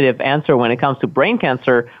definitive answer when it comes to brain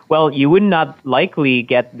cancer, well, you would not likely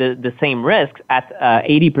get the same risks at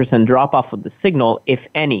 80% drop off of the signal, if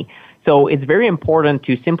any. So it's very important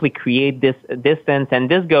to simply create this distance, and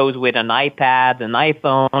this goes with an iPad, an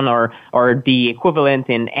iPhone, or the equivalent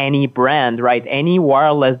in any brand, right? Any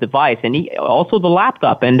wireless device, and also the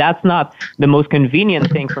laptop. And that's not the most convenient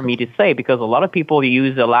thing for me to say, because a lot of people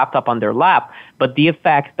use a laptop on their lap, but the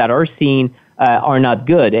effects that are seen are not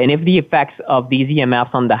good. And if the effects of these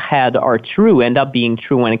EMFs on the head are true, end up being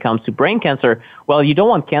true when it comes to brain cancer, well, you don't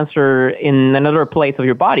want cancer in another place of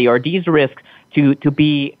your body, or these risks to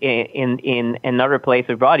be in another place of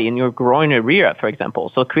your body, in your groin area, for example.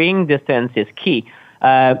 So creating distance is key.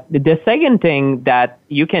 The second thing that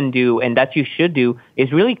you can do and that you should do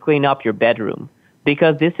is really clean up your bedroom,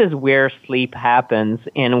 because this is where sleep happens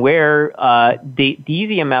and where these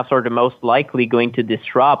EMFs are the most likely going to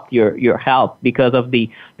disrupt your health because of the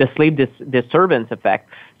sleep disturbance effect.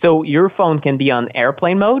 So your phone can be on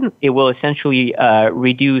airplane mode. It will essentially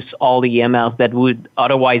reduce all the EMFs that would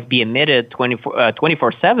otherwise be emitted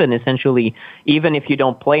 24/7, essentially. Even if you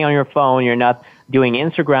don't play on your phone, you're not doing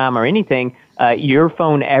Instagram or anything, your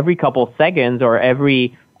phone every couple seconds or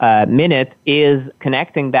every minute is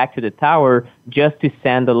connecting back to the tower just to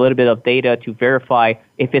send a little bit of data to verify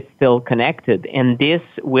if it's still connected. And this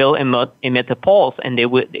will emit a pulse, and it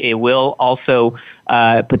will also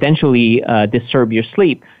potentially disturb your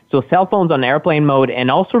sleep. So cell phones on airplane mode,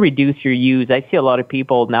 and also reduce your use. I see a lot of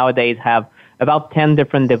people nowadays have about 10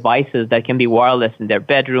 different devices that can be wireless in their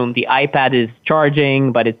bedroom. The iPad is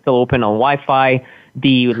charging, but it's still open on Wi-Fi.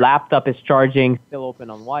 the laptop is charging, still open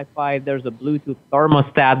on Wi-Fi, there's a Bluetooth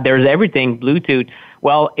thermostat, there's everything Bluetooth.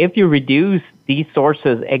 Well, if you reduce these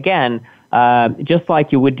sources, again, just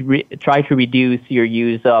like you would try to reduce your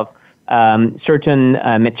use of certain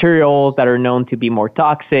materials that are known to be more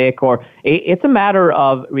toxic, or it's a matter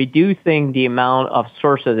of reducing the amount of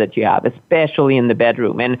sources that you have, especially in the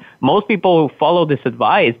bedroom. And most people who follow this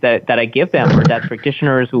advice that I give them, or that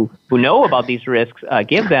practitioners who know about these risks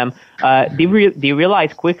give them, they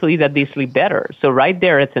realize quickly that they sleep better. So right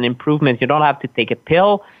there, it's an improvement. You don't have to take a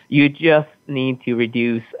pill. You just need to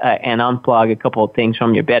reduce and unplug a couple of things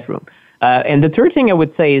from your bedroom. And the third thing I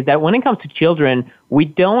would say is that when it comes to children, we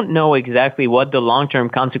don't know exactly what the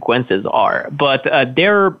long-term consequences are, but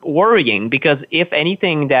they're worrying, because if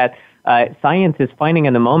anything that science is finding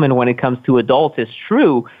at the moment when it comes to adults is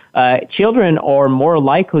true, children are more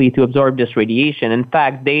likely to absorb this radiation. In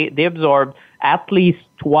fact, they absorb at least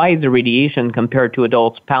twice the radiation compared to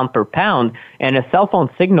adults pound per pound, and a cell phone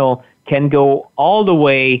signal can go all the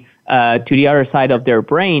way to the other side of their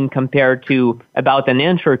brain compared to about an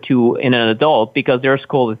inch or two in an adult, because their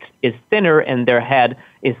skull is thinner and their head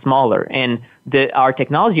is smaller. And our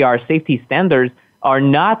technology, our safety standards are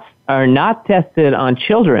not tested on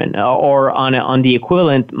children or on the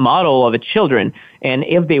equivalent model of a children. And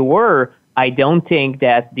if they were, I don't think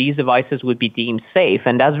that these devices would be deemed safe.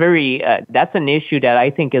 And that's an issue that I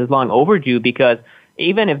think is long overdue, because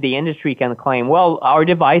even if the industry can claim, well, our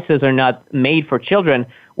devices are not made for children,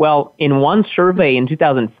 well, in one survey in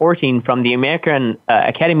 2014 from the American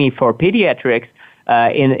Academy for Pediatrics,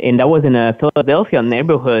 and that was in a Philadelphia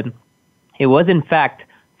neighborhood, it was in fact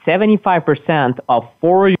 75% of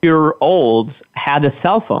 4-year-olds had a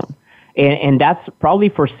cell phone. And that's probably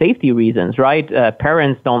for safety reasons, right?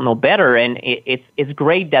 Parents don't know better, and it's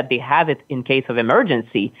great that they have it in case of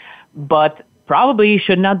emergency, but probably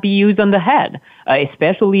should not be used on the head,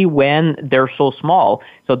 especially when they're so small.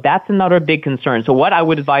 So that's another big concern. So what I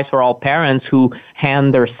would advise for all parents who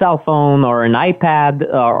hand their cell phone or an iPad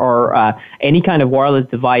or any kind of wireless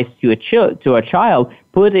device to a child,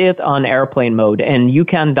 put it on airplane mode. And you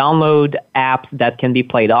can download apps that can be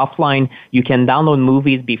played offline. You can download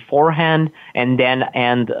movies beforehand and then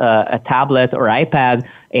a tablet or iPad,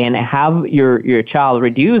 and have your child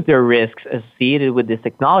reduce their risks associated with this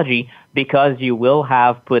technology, because you will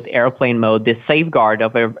have put airplane mode, the safeguard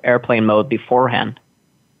of airplane mode, beforehand.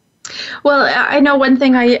 Well, I know one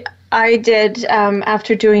thing I did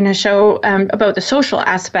after doing a show about the social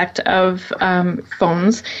aspect of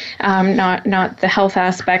phones, not the health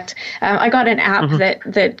aspect. I got an app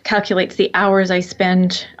that calculates the hours I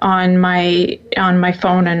spend on my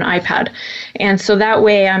phone and iPad, and so that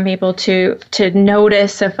way I'm able to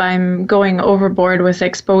notice if I'm going overboard with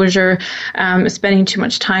exposure, spending too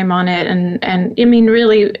much time on it, and I mean,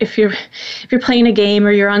 really, if you're playing a game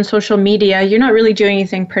or you're on social media, you're not really doing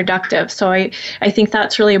anything productive. So I think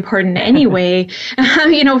that's really important anyway,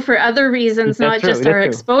 for other reasons, not just our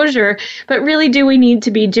exposure, but really, do we need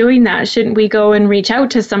to be doing that? Shouldn't we go and reach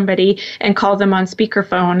out to somebody and call them on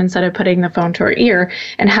speakerphone instead of putting the phone to our ear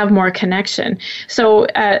and have more connection? So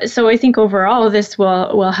I think overall this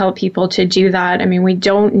will help people to do that. I mean, we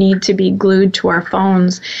don't need to be glued to our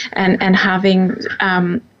phones and having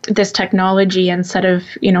this technology instead of,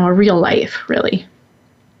 a real life, really.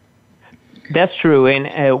 That's true.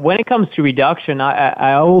 And when it comes to reduction,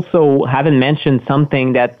 I also haven't mentioned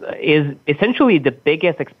something that is essentially the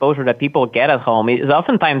biggest exposure that people get at home is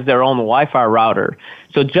oftentimes their own Wi-Fi router.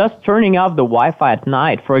 So just turning off the Wi-Fi at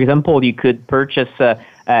night, for example, you could purchase a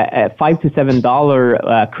 $5 to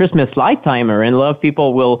 $7 Christmas light timer, and a lot of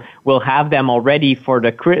people will have them already for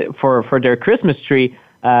their Christmas tree.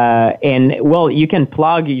 You can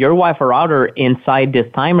plug your Wi-Fi router inside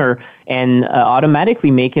this timer and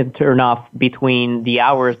automatically make it turn off between the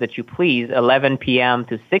hours that you please, 11 p.m.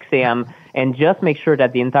 to 6 a.m., and just make sure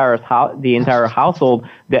that the entire household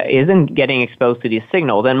that isn't getting exposed to these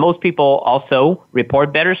signals. And most people also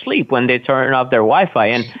report better sleep when they turn off their Wi-Fi.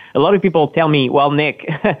 And a lot of people tell me, well, Nick,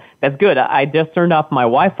 that's good. I just turned off my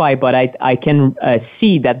Wi-Fi, but I can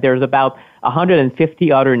see that there's about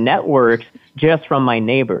 150 other networks just from my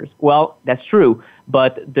neighbors. Well, that's true,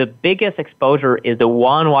 but the biggest exposure is the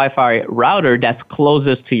one Wi-Fi router that's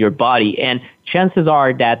closest to your body, and chances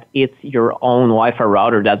are that it's your own Wi-Fi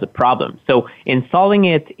router that's a problem. So installing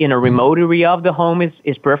it in a remote area of the home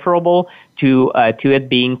is preferable to it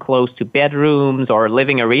being close to bedrooms or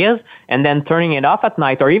living areas, and then turning it off at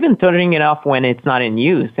night or even turning it off when it's not in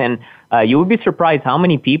use. And you would be surprised how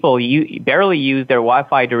many people barely use their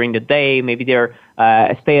Wi-Fi during the day. Maybe they're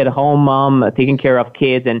stay-at-home mom taking care of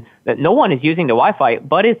kids, and no one is using the Wi-Fi,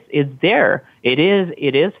 but it's there. It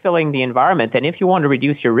is filling the environment. And if you want to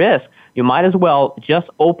reduce your risk, you might as well just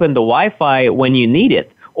open the Wi-Fi when you need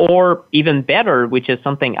it. Or even better, which is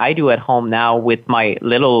something I do at home now with my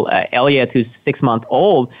little Elliot, who's 6 months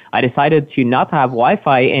old, I decided to not have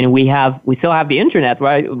Wi-Fi, and we still have the internet,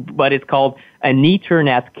 right? But it's called an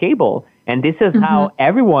Ethernet cable. And this is how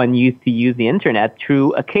everyone used to use the internet,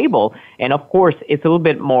 through a cable. And of course, it's a little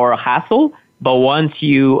bit more hassle. But once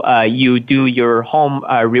you do your home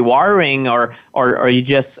rewiring, or you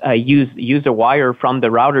just use a wire from the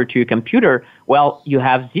router to your computer, well, you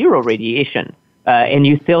have zero radiation. And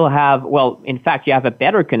you still have, in fact, you have a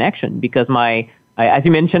better connection, because as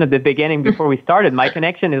you mentioned at the beginning before we started, my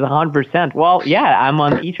connection is 100%. Well, yeah, I'm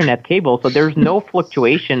on Ethernet cable, so there's no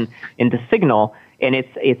fluctuation in the signal, and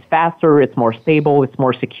it's faster, it's more stable, it's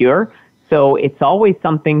more secure. So it's always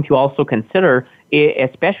something to also consider,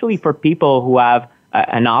 especially for people who have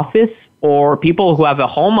an office, or people who have a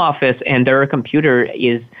home office and their computer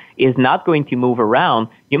is not going to move around.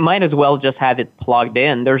 You might as well just have it plugged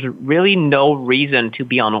in. There's really no reason to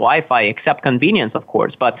be on Wi-Fi except convenience, of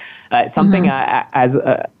course. But something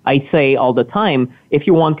I say all the time, if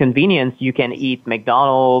you want convenience, you can eat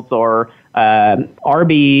McDonald's or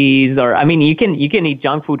Arby's, or you can eat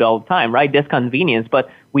junk food all the time, right? That's convenience.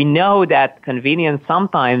 But we know that convenience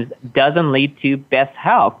sometimes doesn't lead to best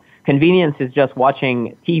health. Convenience is just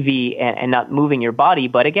watching TV and not moving your body.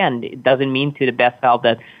 But again, it doesn't mean to the best health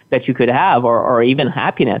that you could have, or even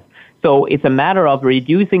happiness. So it's a matter of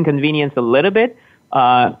reducing convenience a little bit,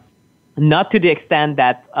 not to the extent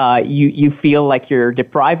that you feel like you're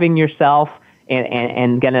depriving yourself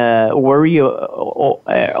and gonna worry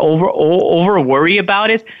over worry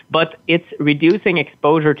about it. But it's reducing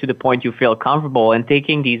exposure to the point you feel comfortable, and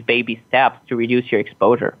taking these baby steps to reduce your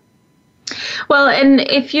exposure. Well, and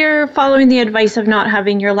if you're following the advice of not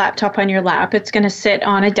having your laptop on your lap, it's going to sit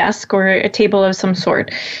on a desk or a table of some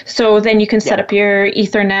sort. So then you can set up your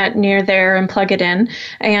Ethernet near there and plug it in.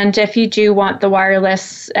 And if you do want the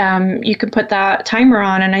wireless, you can put that timer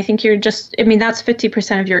on. And I think that's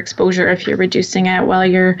 50% of your exposure if you're reducing it while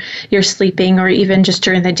you're sleeping, or even just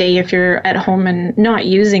during the day if you're at home and not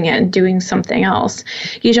using it and doing something else.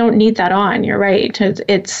 You don't need that on. You're right.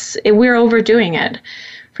 We're overdoing it,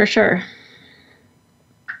 for sure.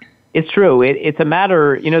 It's true. It's a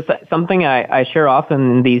matter, something I share often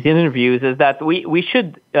in these interviews is that we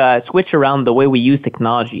should switch around the way we use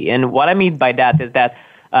technology. And what I mean by that is that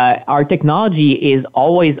our technology is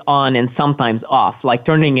always on and sometimes off, like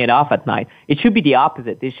turning it off at night. It should be the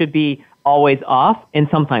opposite. It should be always off and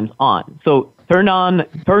sometimes on. So turn on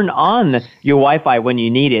your Wi-Fi when you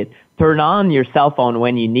need it. Turn on your cell phone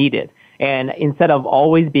when you need it. And instead of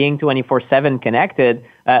always being 24/7 connected,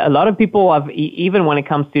 a lot of people have, even when it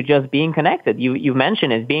comes to just being connected, you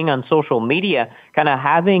mentioned it, being on social media, kind of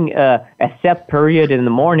having a set period in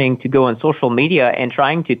the morning to go on social media and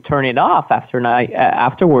trying to turn it off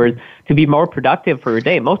afterwards to be more productive for your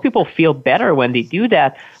day. Most people feel better when they do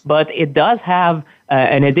that, but it does have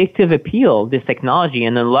an addictive appeal, this technology,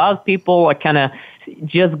 and a lot of people are kind of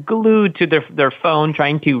just glued to their phone,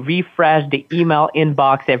 trying to refresh the email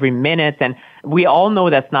inbox every minute. And we all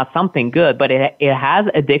know that's not something good, but it has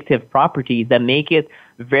addictive properties that make it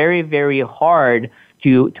very, very hard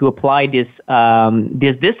to apply this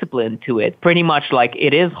discipline to it. Pretty much like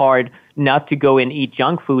it is hard not to go and eat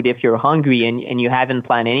junk food if you're hungry and you haven't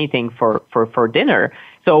planned anything for dinner.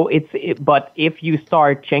 So but if you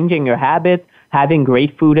start changing your habits, having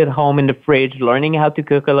great food at home in the fridge, learning how to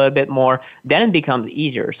cook a little bit more, then it becomes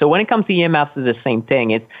easier. So when it comes to EMFs, it's the same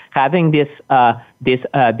thing. It's having this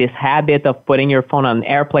habit of putting your phone on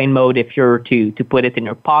airplane mode if you're to put it in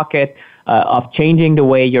your pocket, of changing the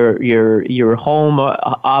way your home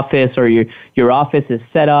office or your office is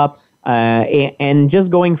set up, and just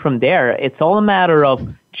going from there. It's all a matter of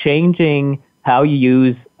changing how you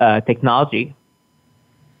use technology.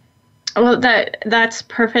 Well, that's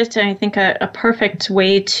perfect, and I think a perfect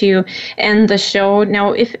way to end the show.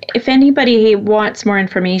 Now, if anybody wants more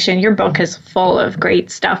information, your book is full of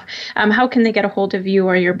great stuff. How can they get a hold of you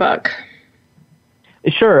or your book?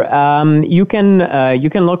 Sure. You can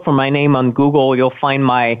look for my name on Google. You'll find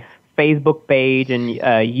my Facebook page and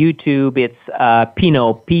YouTube. It's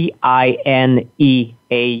Pineault, Pineault.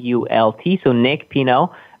 So Nick Pineault.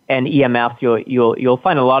 And EMFs, you'll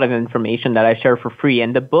find a lot of information that I share for free.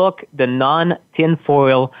 And the book, the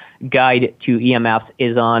Non-Tinfoil Guide to EMFs,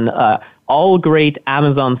 is on all great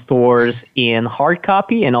Amazon stores in hard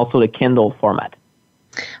copy and also the Kindle format.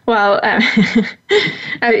 Well,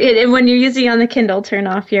 when you're using on the Kindle, turn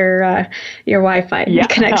off your Wi-Fi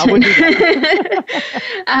connection.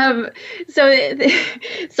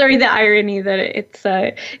 Sorry, the irony that it's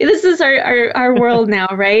this is our world now,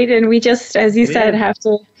 right? And we just, as you said, have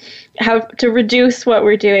to reduce what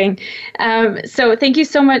we're doing. So thank you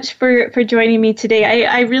so much for joining me today.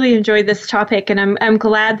 I really enjoyed this topic, and I'm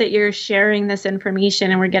glad that you're sharing this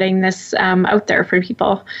information and we're getting this out there for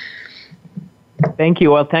people. Thank you.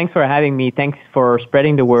 Well, thanks for having me. Thanks for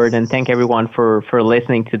spreading the word, and thank everyone for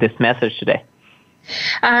listening to this message today.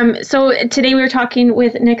 So today we were talking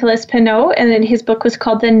with Nicolas Pineault, and then his book was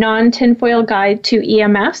called The Non-Tinfoil Guide to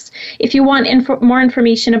EMFs. If you want more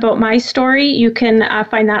information about my story, you can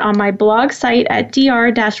find that on my blog site at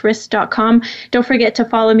dr-risk.com. Don't forget to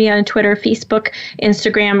follow me on Twitter, Facebook,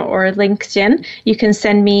 Instagram, or LinkedIn. You can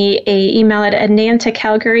send me an email at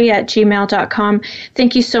anantacalgary@gmail.com.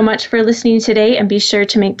 Thank you so much for listening today, and be sure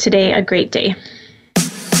to make today a great day.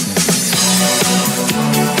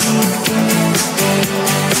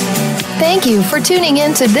 Thank you for tuning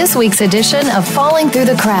in to this week's edition of Falling Through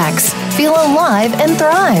the Cracks. Feel alive and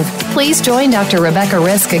thrive. Please join Dr. Rebecca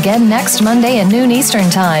Risk again next Monday at noon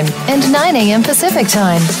Eastern Time and 9 a.m. Pacific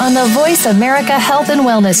Time on the Voice America Health and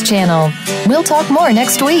Wellness channel. We'll talk more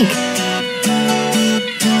next week.